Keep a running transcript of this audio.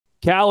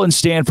Cal and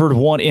Stanford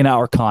won in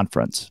our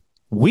conference.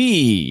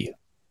 We,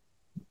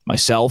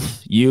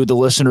 myself, you, the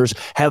listeners,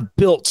 have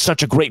built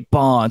such a great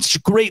bond, such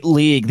a great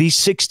league, these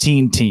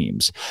 16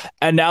 teams.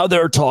 And now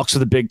there are talks of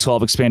the Big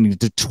 12 expanding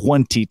to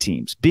 20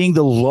 teams, being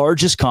the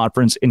largest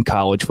conference in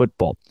college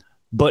football.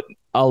 But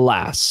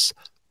alas,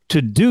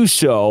 to do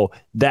so,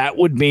 that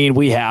would mean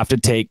we have to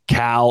take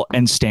Cal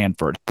and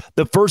Stanford.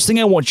 The first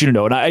thing I want you to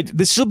know, and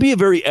this will be a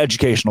very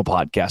educational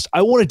podcast,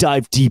 I want to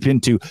dive deep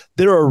into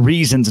there are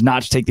reasons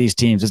not to take these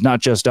teams. It's not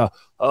just, I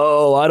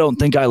don't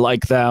think I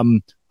like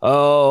them.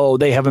 Oh,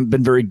 they haven't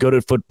been very good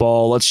at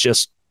football. Let's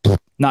just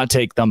not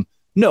take them.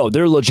 No,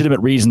 there are legitimate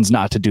reasons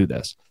not to do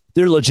this.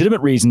 There are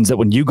legitimate reasons that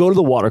when you go to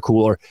the water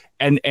cooler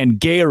and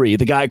Gary,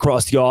 the guy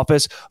across the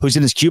office who's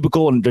in his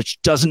cubicle and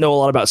just doesn't know a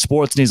lot about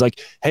sports, and he's like,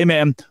 hey,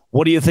 man,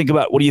 what do you think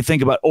about,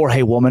 or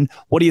hey, woman,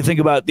 what do you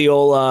think about the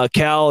old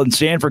Cal and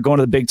Stanford going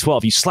to the Big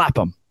 12? You slap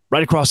him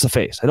right across the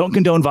face. I don't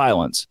condone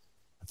violence.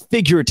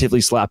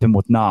 Figuratively slap him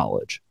with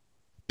knowledge,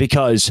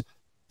 because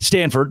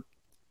Stanford,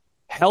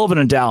 hell of an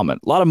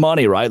endowment, a lot of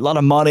money, right? A lot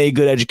of money,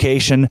 good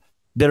education.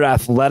 Their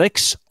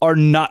athletics are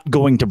not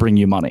going to bring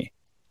you money.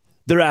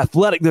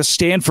 The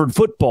Stanford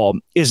football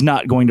is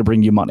not going to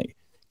bring you money.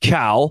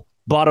 Cal,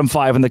 bottom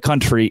 5 in the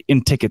country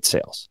in ticket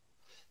sales.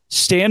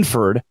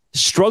 Stanford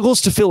struggles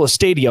to fill a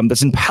stadium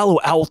that's in Palo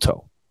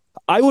Alto.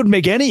 I would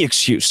make any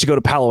excuse to go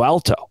to Palo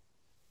Alto.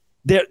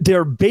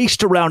 They're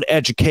based around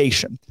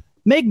education.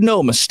 Make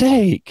no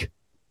mistake,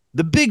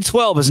 the Big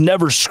 12 has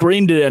never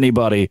screamed at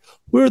anybody,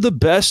 we're the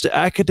best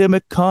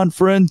academic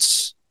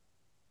conference.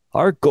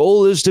 Our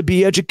goal is to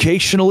be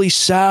educationally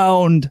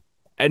sound.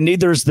 And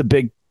neither is the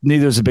Big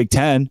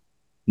 10.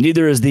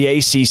 Neither is the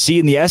ACC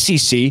and the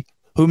SEC,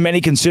 who many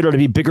consider to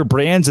be bigger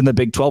brands in the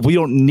Big 12. We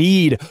don't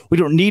need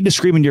to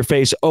scream in your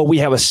face, oh, we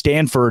have a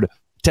Stanford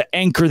to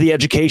anchor the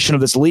education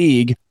of this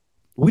league.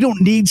 We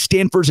don't need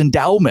Stanford's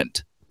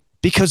endowment,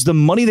 because the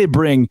money they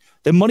bring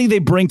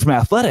from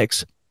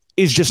athletics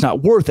is just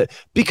not worth it.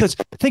 Because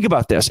think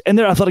about this, and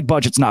their athletic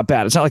budget's not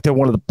bad. It's not like they're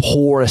one of the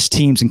poorest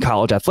teams in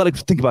college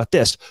athletics. Think about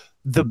this.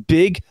 The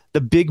big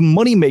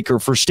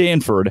moneymaker for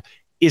Stanford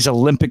is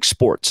Olympic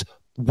sports.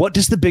 What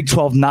does the Big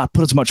 12 not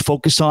put as much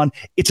focus on?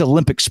 It's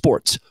Olympic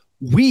sports.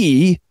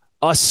 We,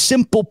 us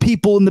simple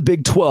people in the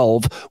Big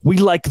 12, we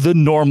like the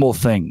normal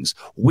things.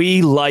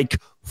 We like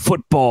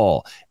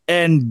football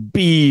and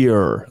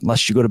beer,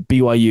 unless you go to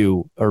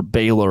BYU or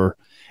Baylor,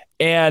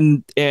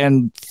 and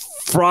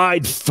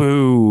fried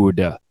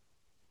food.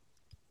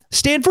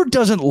 Stanford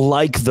doesn't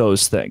like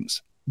those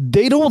things.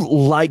 They don't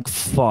like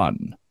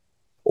fun,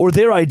 or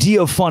their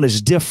idea of fun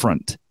is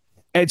different.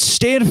 At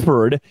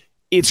Stanford,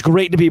 it's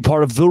great to be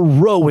part of the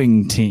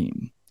rowing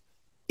team.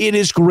 It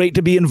is great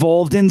to be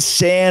involved in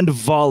sand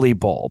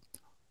volleyball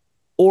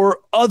or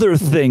other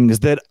things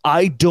that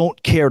I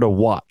don't care to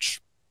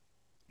watch.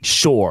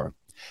 Sure,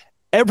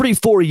 every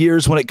 4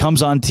 years when it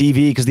comes on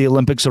TV because the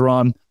Olympics are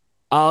on,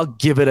 I'll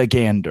give it a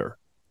gander.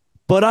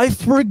 But I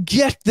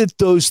forget that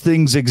those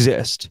things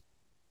exist.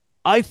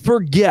 I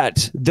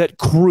forget that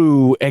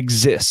crew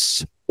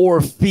exists or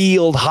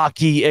field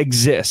hockey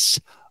exists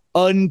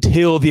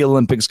until the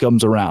Olympics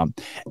comes around.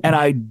 And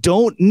I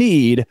don't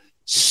need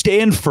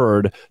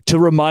Stanford to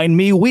remind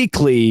me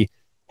weekly,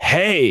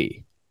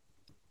 hey,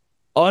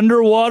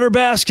 underwater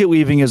basket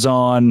weaving is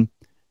on.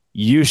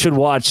 You should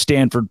watch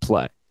Stanford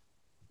play.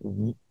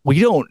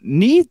 We don't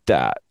need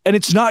that. And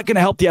it's not going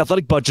to help the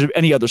athletic budget of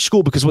any other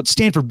school, because what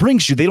Stanford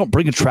brings you, they don't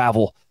bring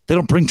travel. They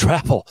don't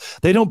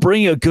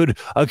bring a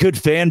good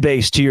fan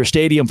base to your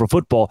stadium for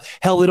football.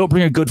 Hell, they don't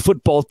bring a good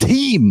football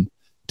team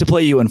to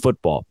play you in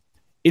football.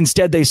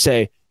 Instead, they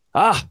say,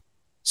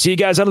 see you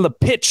guys out on the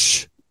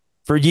pitch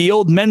for ye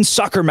old men's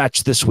soccer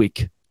match this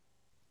week.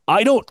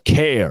 I don't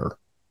care.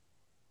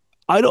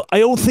 I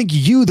don't think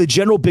you, the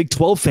general Big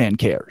 12 fan,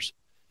 cares.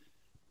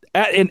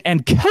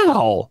 And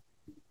Cal,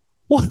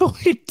 what do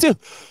we do?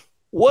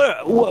 Where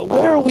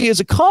are we as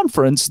a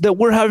conference that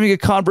we're having a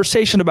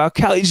conversation about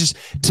Cal?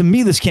 To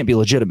me, this can't be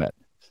legitimate.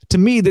 To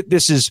me, that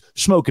this is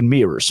smoke and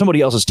mirrors.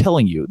 Somebody else is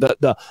telling you,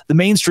 the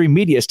mainstream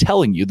media is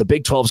telling you the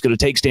Big 12 is going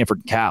to take Stanford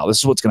and Cal. This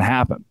is what's going to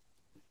happen.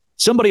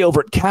 Somebody over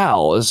at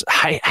Cal is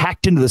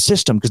hacked into the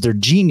system because they're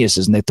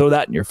geniuses, and they throw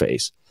that in your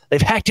face.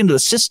 They've hacked into the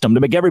system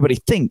to make everybody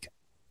think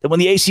that when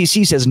the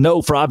ACC says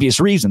no for obvious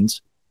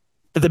reasons,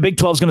 that the Big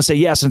 12 is going to say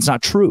yes, and it's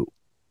not true.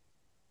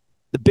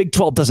 The Big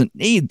 12 doesn't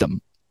need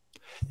them.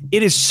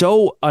 It is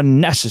so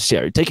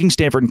unnecessary. Taking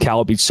Stanford and Cal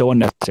would be so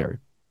unnecessary.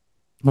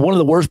 One of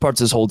the worst parts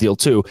of this whole deal,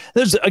 too,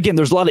 there's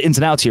a lot of ins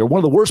and outs here. One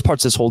of the worst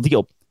parts of this whole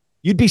deal,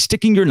 you'd be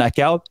sticking your neck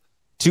out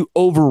to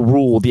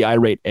overrule the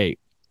irate 8.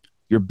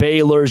 Your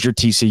Baylors, your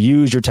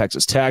TCUs, your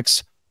Texas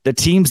Techs, the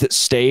teams that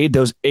stayed,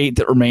 those 8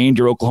 that remained,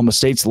 your Oklahoma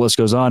States, the list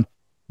goes on,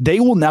 they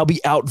will now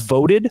be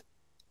outvoted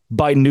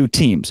by new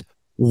teams.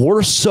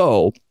 Worse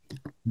so,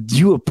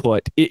 you have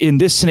put, in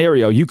this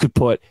scenario, you could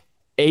put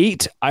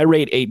 8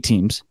 irate 8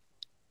 teams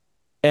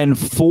and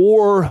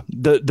 4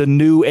 the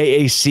new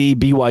AAC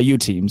BYU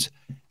teams,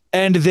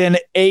 and then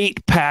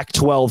 8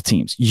 Pac-12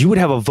 teams. You would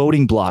have a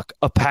voting block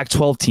of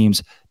Pac-12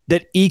 teams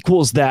that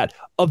equals that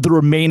of the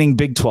remaining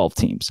Big 12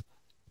 teams.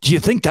 Do you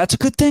think that's a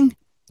good thing?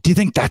 Do you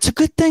think that's a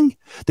good thing?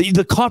 That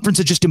the conference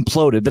that just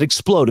imploded, that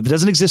exploded, that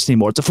doesn't exist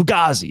anymore. It's a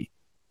fugazi.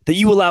 That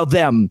you allow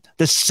them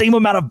the same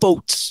amount of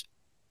votes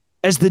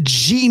as the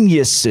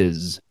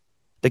geniuses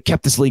that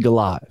kept this league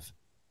alive.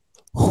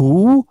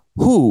 Who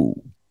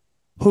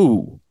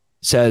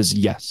says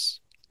yes?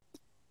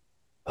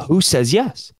 Who says yes?